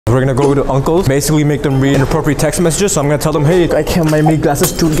we're gonna go to uncles, basically make them read inappropriate text messages. So I'm gonna tell them, hey, I can't, my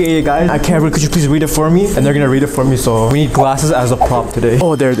glasses too gay, guys. I can't read, could you please read it for me? And they're gonna read it for me. So we need glasses as a prop today.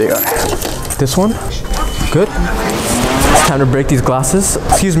 Oh, there they are. This one, good. It's time to break these glasses.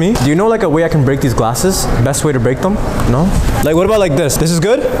 Excuse me, do you know like a way I can break these glasses? Best way to break them? No? Like what about like this? This is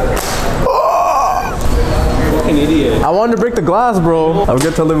good? Idiot. I wanted to break the glass, bro. I was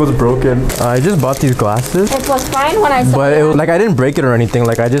gonna tell them it was broken. I just bought these glasses. It was fine when I saw but it was, like I didn't break it or anything.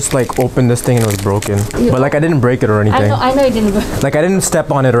 Like I just like opened this thing and it was broken. But like I didn't break it or anything. I know you didn't break. Like I didn't step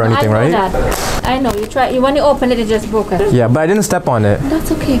on it or anything, right? That. I know you try. When you open it, it just broke it. Yeah, but I didn't step on it.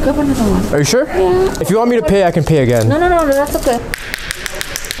 That's okay. Grab another one. Are you sure? Yeah. If you want me to pay, I can pay again. No, that's okay.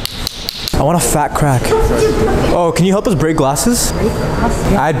 I want a fat crack. Oh, can you help us break glasses? Break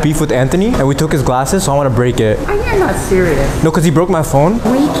glasses? I had beef with Anthony and we took his glasses, so I want to break it. Are you not serious? No, because he broke my phone.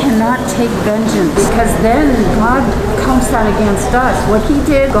 We cannot take vengeance because then God comes out against us. What he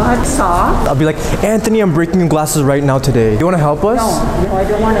did, God saw. I'll be like, Anthony, I'm breaking your glasses right now today. You want to help us? No, I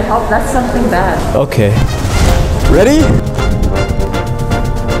don't want to help. That's something bad. Okay. Ready?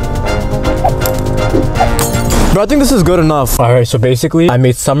 Bro, I think this is good enough. Alright, so basically, I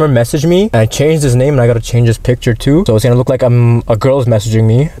made Summer message me and I changed his name and I gotta change his picture too. So it's gonna look like a girl's messaging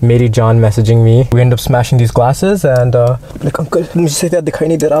me. Mary John messaging me. We end up smashing these glasses and like, uncle, मुझे क्या दिखाई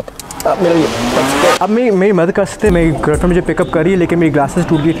नहीं दे रहा आप मेरे लिए अब मेरी मदद कर सकते हैं मेरी गर्लफ्रेंड मुझे पिकअप करी लेकिन मेरी ग्लासेस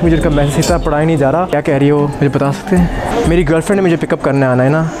टूट गई थी मुझे उनका मैसेज इतना पढ़ा ही नहीं जा रहा क्या कह रही हो मुझे बता सकते हैं मेरी गर्लफ्रेंड ने मुझे पिकअप करने आना है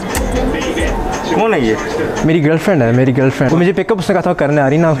ना कौन है ये मेरी गर्लफ्रेंड है मेरी गर्लफ्रेंड वो मुझे पिकअप उसने कहा था करने आ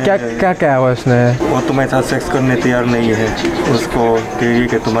रही ना क्या क्या क्या हुआ उसने वो तुम्हारे साथ सेक्स करने तैयार नहीं है उसको कहिए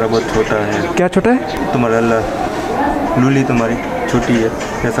कि तुम्हारा बहुत छोटा है क्या छोटा है तुम्हारा लूली तुम्हारी छोटी है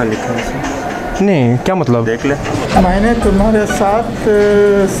कैसा लिखा है उसमें नहीं क्या मतलब देख ले मैंने तुम्हारे साथ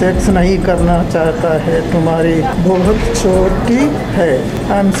सेक्स नहीं करना चाहता है तुम्हारी बहुत छोटी है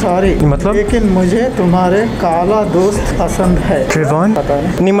आई एम सॉरी मतलब लेकिन मुझे तुम्हारे काला दोस्त पसंद है ट्रेवॉन पता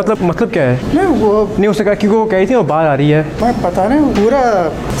नहीं मतलब क्या है नहीं वो नहीं उसने कहा क्योंकि वो कही थी वो बाहर आ रही है मैं पता नहीं पूरा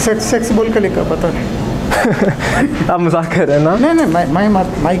सेक्स बोल के लिखा पता नहीं आप मजाक कर रहे हैं ना नहीं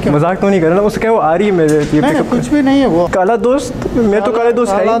मैं क्या मजाक तो नहीं कर रहा ना उससे क्या वो आ रही है मेरे नहीं कुछ भी नहीं है वो काला दोस्त मैं तो काले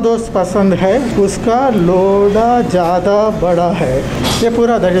दोस्त काला दोस्त पसंद है उसका लोड़ा ज़्यादा बड़ा है ये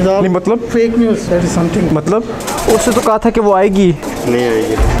पूरा नहीं मतलब fake news that is something मतलब उससे तो कहा था कि वो आएगी नहीं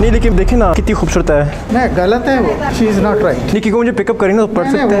आएगी नहीं लेकिन देखे ना कितनी खूबसूरत है नहीं गलत है वो शी इज़ नॉट राइट नहीं क्योंकि मुझे पिकअप करी ना तो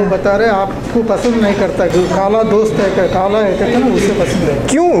पढ़ सकते हैं बता रहे आपको पसंद नहीं करता काला दोस्त है काला है कहते ना उसे पसंद है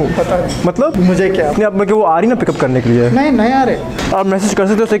क्यों पता नहीं मतलब मुझे क्या नहीं अब वो आ रही ना पिकअप करने के लिए नहीं आ रहे आप मैसेज कर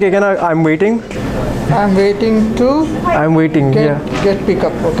सकते हो उसे क्या कहना I am waiting get pick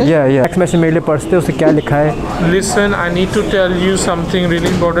up okay yeah next message मेरे लिए पढ़ते उसे क्या लिखा है Listen, I need to tell you something really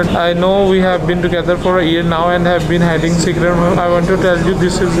important. I know we have been together for a year now and have been hiding secret. I want to tell you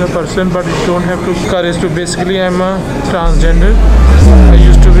this is the person, but you don't have to courage to. Basically, I'm a transgender. I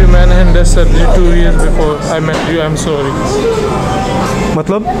used to be a man and had surgery 2 years before I met you. I'm sorry.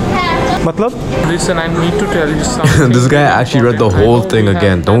 मतलब Listen, I need to tell you something. This guy actually read the whole thing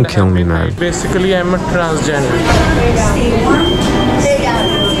again. Don't kill me, man. Basically, I'm a transgender.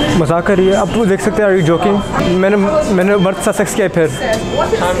 मजाक कर रही है अब देख सकते हैं are you joking मैंने मर्द से सेक्स किया फिर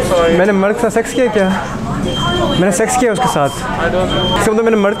I'm sorry. मैंने मर्द से सेक्स किया क्या मैंने सेक्स किया उसके साथ इसका मतलब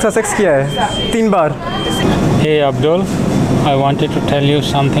मैंने मर्द से सेक्स किया है 3 बार Hey Abdul, I wanted to tell you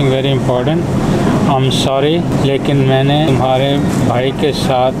something very important. I'm sorry, लेकिन मैंने तुम्हारे भाई के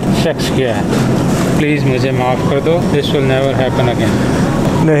साथ सेक्स किया है. प्लीज़ मुझे माफ़ कर दो. This will never happen again.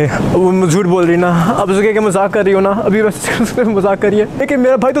 नहीं वो झूठ बोल रही ना अब उसके क्या मजाक कर रही हो ना अभी बस मजाक करी है लेकिन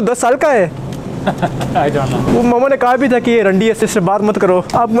मेरा भाई तो 10 साल का है I don't know. वो मामा ने कहा भी था कि ये रंडी है इससे बात मत करो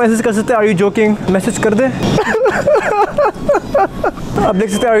आप मैसेज कर सकते हैं आर यू जोकिंग मैसेज कर दे आप लिख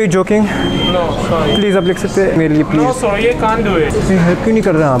सकते हैं are you joking No, sorry. Please आप लिख सकते हैं मेरे लिए please No, sorry, I can't do it. मेरी हेल्प क्यों नहीं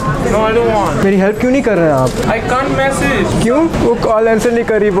कर रहे हैं आप No, I don't want. मेरी हेल्प क्यों नहीं कर रहे हैं आप I can't message. क्यों वो कॉल आंसर नहीं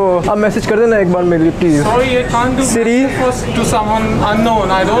करी वो आप मैसेज कर देना एक बार मेरे लिए please Sorry, I can't do Siri? message to someone unknown.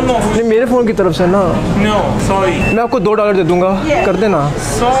 I don't know. नहीं मेरे फ़ोन की तरफ से ना No, sorry. मैं आपको $2 दे दूंगा कर देना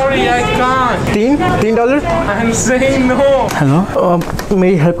Sorry, I can't. $3 I'm saying no. Hello आप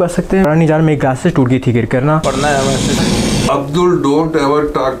मेरी हेल्प कर सकते हैं नहीं जान मेरी ग्लासेस टूट गई थी गिर कर ना पढ़ना है message. Abdul don't ever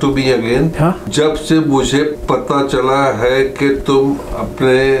talk to me again जब से मुझे पता चला है कि तुम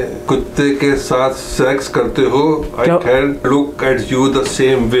अपने कुत्ते के साथ सेक्स करते हो I can look at you the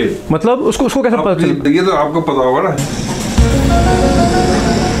same way मतलब उसको कैसे पता चला ये तो आपको पता होगा ना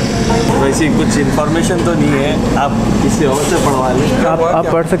वैसी कुछ इन्फॉर्मेशन तो नहीं है, आप किसी और से पढ़वा लें। आप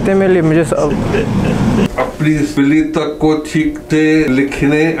पढ़ सकते हैं मेरे लिए, मुझे अपनी बिल्ली तक को ठीक से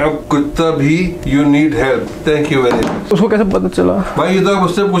लिखने अब कुत्ता भी you need help. Thank you very much. उसको कैसे पता चला भाई इधर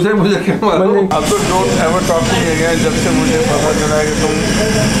मुझसे पूछे, मुझे क्या मालूम। अब तो don't ever talk to me again, जब से मुझे पता चला है कि तुम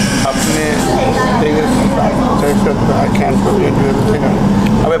अपने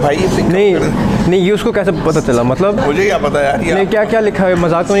अबे भाई नहीं ये उसको कैसे पता चला, मतलब मुझे क्या पता यार। नहीं क्या लिखा है,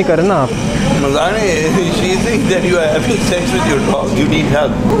 मजाक तो नहीं कर रहे ना आप? मजाक नहीं, she thinks that you are having sex with your dog, you need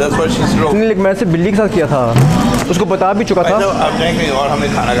help, that's what she's wrong। नहीं लेकिन मैं सिर्फ बिल्ली के साथ किया था, उसको बता भी चुका था। अब जाएंगे और हमें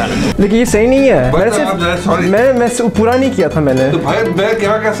खाना खाने। लेकिन ये सही नहीं है, मैं पूरा नहीं किया था मैंने। तो भाई मैं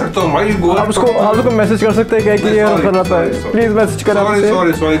क्या कह सकता हूँ भाई, आप उसको मैसेज कर सकते हैं क्या कि कर रहा था, प्लीज मैसेज करा।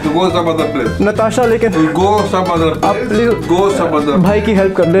 सॉरी तो गो सम अदर प्लेस नताशा, लेकिन गो सम अदर प्लेस, गो सम अदर। भाई की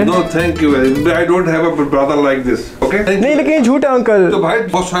हेल्प कर ले। No thank you very, I don't have a brother like this. Okay नहीं लेकिन ये झूठ है अंकल। तो भाई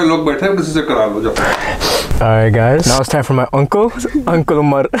बहुत सारे लोग बैठे हैं, किसी से करा लो जाओ। Alright guys, now it's time for my uncle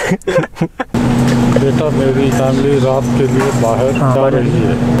Umar। बेटा मेरी फैमिली रात के लिए बाहर जा रही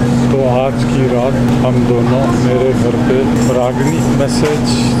है, तो आज की रात हम दोनों मेरे घर पे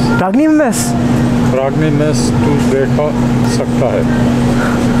रागनी मेस तू देखा सकता है।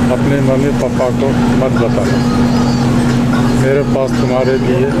 अपने मम्मी पापा को मत बताना, मेरे पास तुम्हारे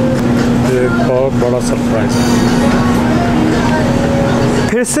लिए एक बहुत बड़ा सरप्राइज है।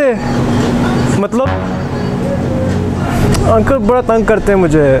 फिर से मतलब अंकल बड़ा तंग करते हैं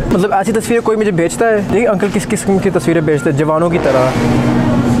मुझे, मतलब ऐसी तस्वीरें कोई मुझे भेजता है? देखिए अंकल किस किस्म की तस्वीरें भेजते हैं, जवानों की तरह।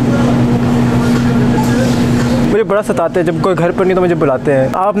 मुझे बड़ा सताते हैं, जब कोई घर पर नहीं तो मुझे बुलाते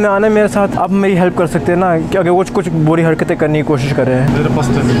हैं। आपने आना है मेरे साथ, आप मेरी हेल्प कर सकते हैं ना, कि अगर वो कुछ बुरी हरकतें करने की कोशिश कर रहे हैं। मेरे पास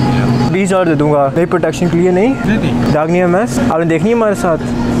 20,000 दे दूंगा मेरी प्रोटेक्शन के लिए। नहीं रागनी है मैस, आपने देखनी है हमारे साथ,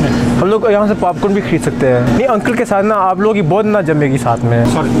 हम लोग यहाँ से पॉपकॉर्न भी खरीद सकते हैं। नहीं अंकल के साथ ना आप लोग की बहुत ना जमेगी साथ में।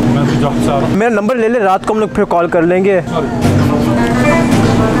 सॉरी मैं तो जॉब से आ रहा हूँ। मेरा नंबर ले ले, रात को हम लोग फिर कॉल कर लेंगे।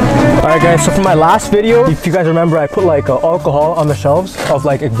 Alright guys, so for my last video, if you guys remember, I put like alcohol on the shelves of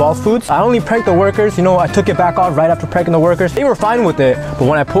like Iqbal foods. I only pranked the workers, you know, I took it back off right after pranking the workers. They were fine with it, but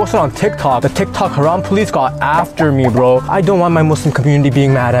when I posted on TikTok, the TikTok haram police got after me, bro. I don't want my Muslim community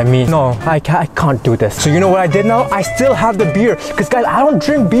being mad at me. No, I can't do this. So you know what I did now? I still have the beer, because guys, I don't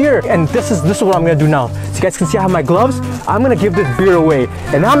drink beer, and this is what I'm gonna do now. So you guys can see I have my gloves. I'm gonna give this beer away,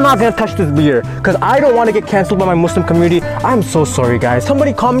 and I'm not gonna touch this beer, because I don't want to get cancelled by my Muslim community. I'm so sorry, guys.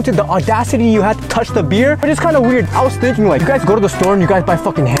 Somebody commented the audacity you had to touch the beer, but it's kind of weird. I was thinking like, you guys go to the store and you guys buy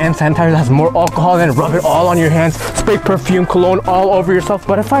fucking hand sanitizer that has more alcohol and rub it all on your hands, spray perfume, cologne all over yourself.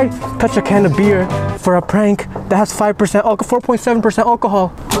 But if I touch a can of beer for a prank that has 5% alcohol, 4.7%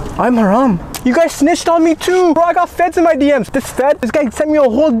 alcohol, I'm haram. You guys snitched on me too, bro. I got feds in my DMs. This guy sent me a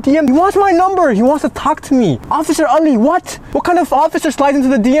whole DM. He wants my number. He wants to talk to me. Officer Ali, what? What kind of officer slides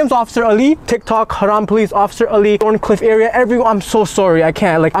into the DMs, Officer Ali? TikTok, haram police, Officer Ali, Thorncliffe area, everyone. I'm so sorry. I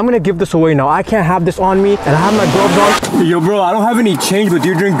can't. Like, I'm gonna give this away now. I can't have this on me, and I have my gloves on. Yo, bro, I don't have any change, but do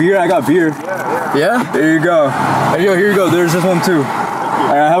you drink beer? I got beer. Yeah? There you go. Hey, yo, here you go. There's this one too.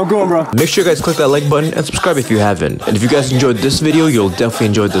 Alright, have a good one, bro. Make sure you guys click that like button and subscribe if you haven't. And if you guys enjoyed this video, you'll definitely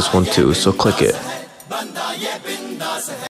enjoy this one too, so click it.